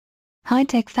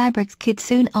High-tech fabrics could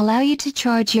soon allow you to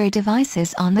charge your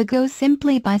devices on the go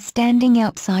simply by standing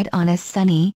outside on a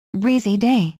sunny, breezy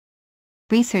day.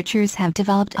 Researchers have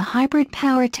developed a hybrid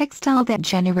power textile that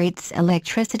generates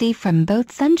electricity from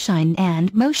both sunshine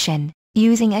and motion,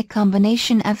 using a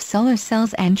combination of solar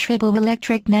cells and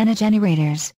triboelectric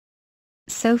nanogenerators.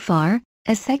 So far,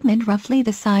 a segment roughly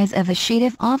the size of a sheet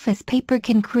of office paper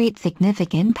can create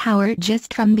significant power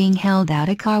just from being held out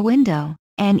a car window,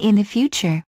 and in the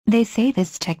future, they say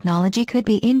this technology could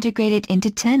be integrated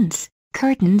into tents,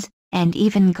 curtains, and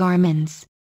even garments.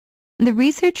 The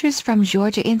researchers from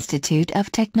Georgia Institute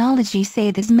of Technology say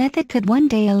this method could one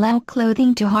day allow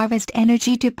clothing to harvest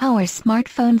energy to power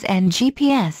smartphones and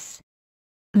GPS.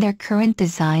 Their current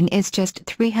design is just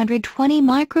 320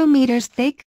 micrometers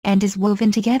thick, and is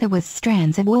woven together with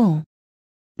strands of wool.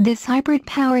 This hybrid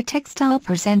power textile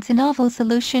presents a novel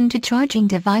solution to charging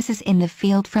devices in the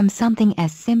field from something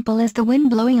as simple as the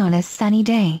wind blowing on a sunny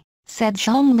day, said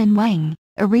Zhonglin Wang,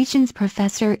 a Regents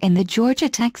professor in the Georgia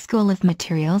Tech School of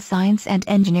Material Science and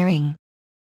Engineering.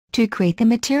 To create the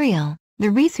material,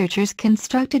 the researchers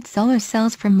constructed solar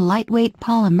cells from lightweight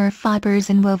polymer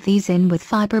fibers and wove these in with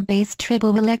fiber-based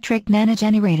triboelectric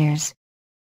nanogenerators.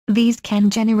 These can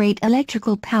generate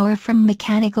electrical power from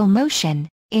mechanical motion,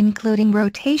 including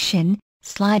rotation,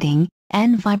 sliding,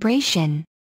 and vibration.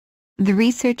 The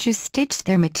researchers stitched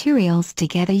their materials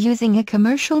together using a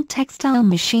commercial textile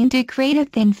machine to create a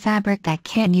thin fabric that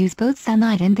can use both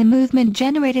sunlight and the movement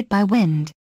generated by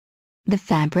wind. The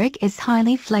fabric is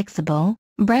highly flexible,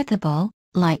 breathable,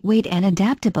 lightweight and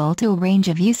adaptable to a range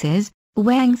of uses,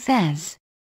 Wang says.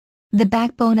 The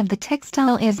backbone of the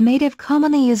textile is made of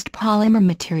commonly used polymer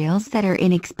materials that are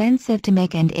inexpensive to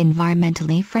make and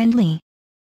environmentally friendly.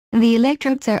 The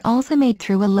electrodes are also made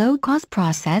through a low-cost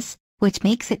process, which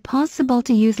makes it possible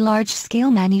to use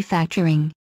large-scale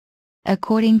manufacturing.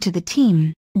 According to the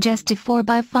team, just a 4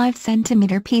 by 5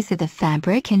 cm piece of the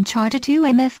fabric can charge a 2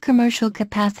 mF commercial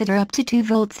capacitor up to 2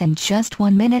 volts in just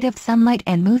 1 minute of sunlight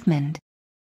and movement.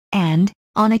 And,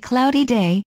 on a cloudy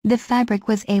day, the fabric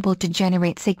was able to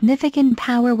generate significant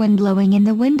power when blowing in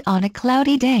the wind on a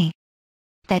cloudy day.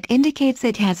 That indicates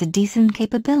it has a decent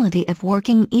capability of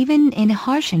working even in a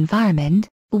harsh environment,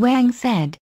 Wang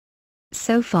said.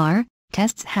 So far,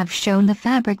 tests have shown the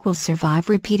fabric will survive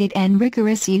repeated and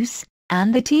rigorous use,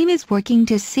 and the team is working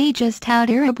to see just how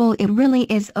durable it really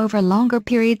is over longer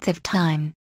periods of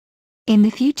time. In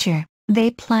the future,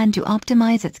 they plan to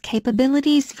optimize its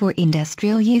capabilities for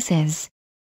industrial uses.